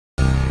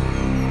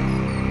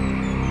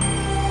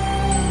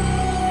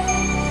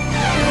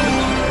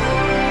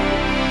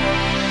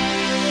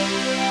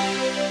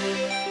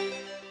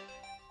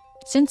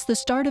Since the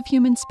start of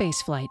human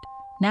spaceflight,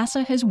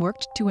 NASA has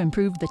worked to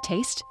improve the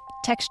taste,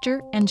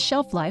 texture, and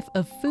shelf life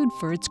of food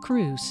for its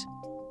crews.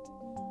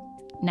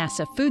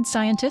 NASA food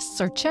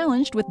scientists are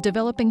challenged with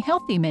developing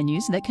healthy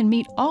menus that can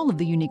meet all of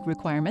the unique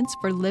requirements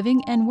for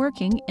living and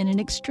working in an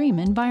extreme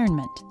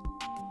environment.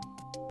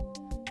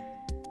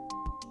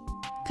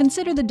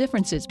 Consider the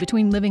differences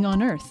between living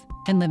on Earth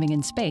and living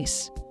in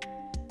space.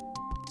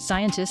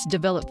 Scientists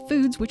develop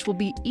foods which will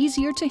be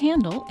easier to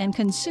handle and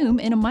consume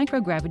in a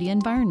microgravity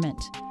environment.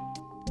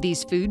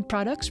 These food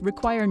products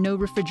require no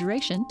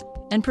refrigeration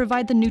and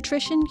provide the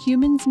nutrition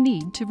humans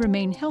need to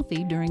remain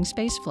healthy during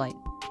spaceflight.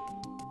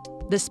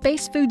 The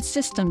Space Food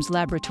Systems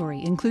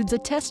Laboratory includes a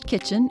test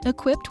kitchen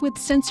equipped with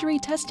sensory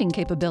testing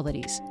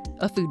capabilities,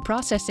 a food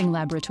processing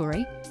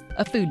laboratory,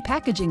 a food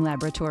packaging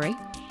laboratory,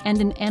 and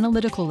an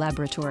analytical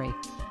laboratory.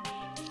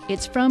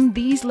 It's from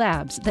these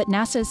labs that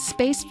NASA's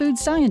space food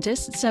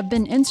scientists have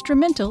been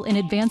instrumental in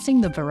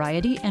advancing the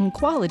variety and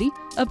quality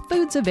of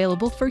foods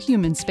available for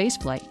human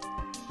spaceflight.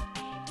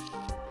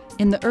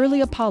 In the early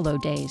Apollo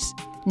days,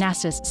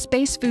 NASA's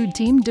space food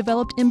team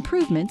developed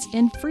improvements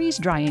in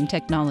freeze-drying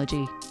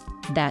technology.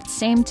 That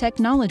same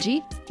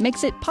technology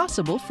makes it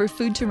possible for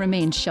food to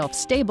remain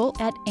shelf-stable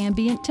at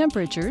ambient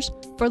temperatures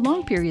for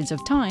long periods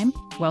of time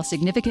while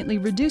significantly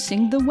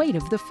reducing the weight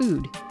of the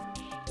food.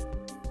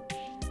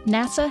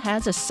 NASA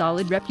has a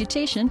solid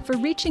reputation for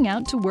reaching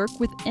out to work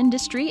with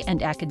industry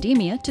and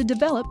academia to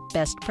develop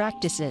best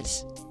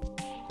practices.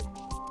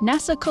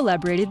 NASA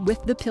collaborated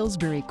with the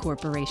Pillsbury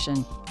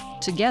Corporation.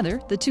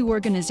 Together, the two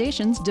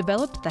organizations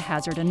developed the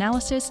Hazard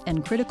Analysis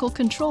and Critical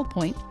Control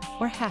Point,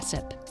 or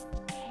HACCP.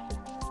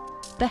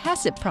 The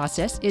HACCP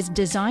process is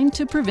designed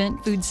to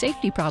prevent food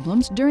safety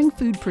problems during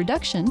food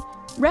production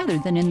rather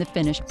than in the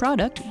finished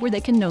product where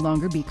they can no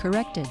longer be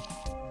corrected.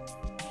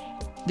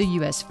 The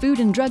U.S. Food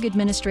and Drug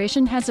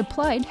Administration has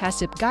applied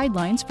HACCP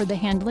guidelines for the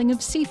handling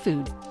of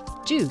seafood,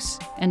 juice,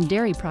 and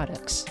dairy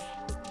products.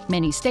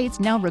 Many states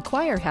now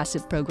require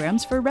HACCP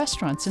programs for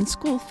restaurants and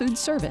school food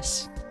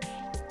service.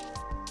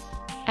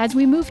 As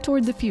we move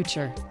toward the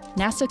future,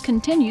 NASA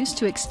continues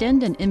to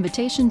extend an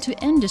invitation to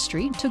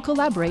industry to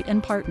collaborate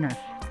and partner.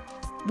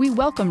 We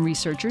welcome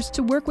researchers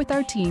to work with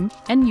our team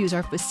and use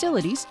our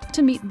facilities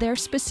to meet their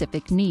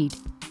specific need.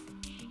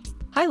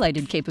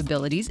 Highlighted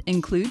capabilities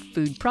include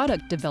food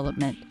product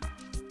development,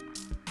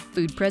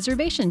 food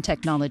preservation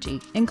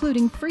technology,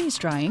 including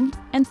freeze-drying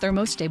and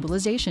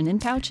thermostabilization in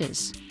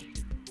pouches,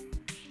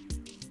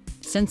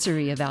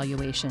 sensory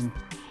evaluation,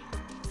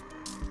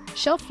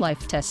 shelf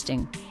life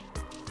testing,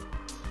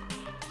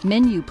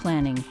 menu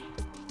planning,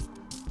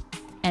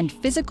 and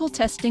physical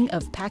testing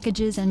of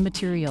packages and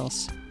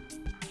materials.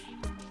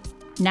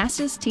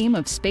 NASA's team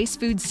of space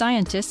food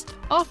scientists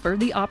offer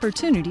the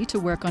opportunity to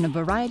work on a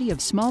variety of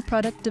small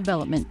product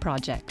development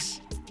projects.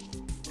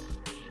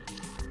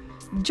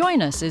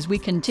 Join us as we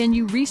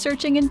continue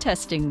researching and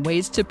testing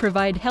ways to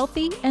provide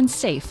healthy and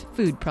safe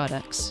food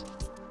products.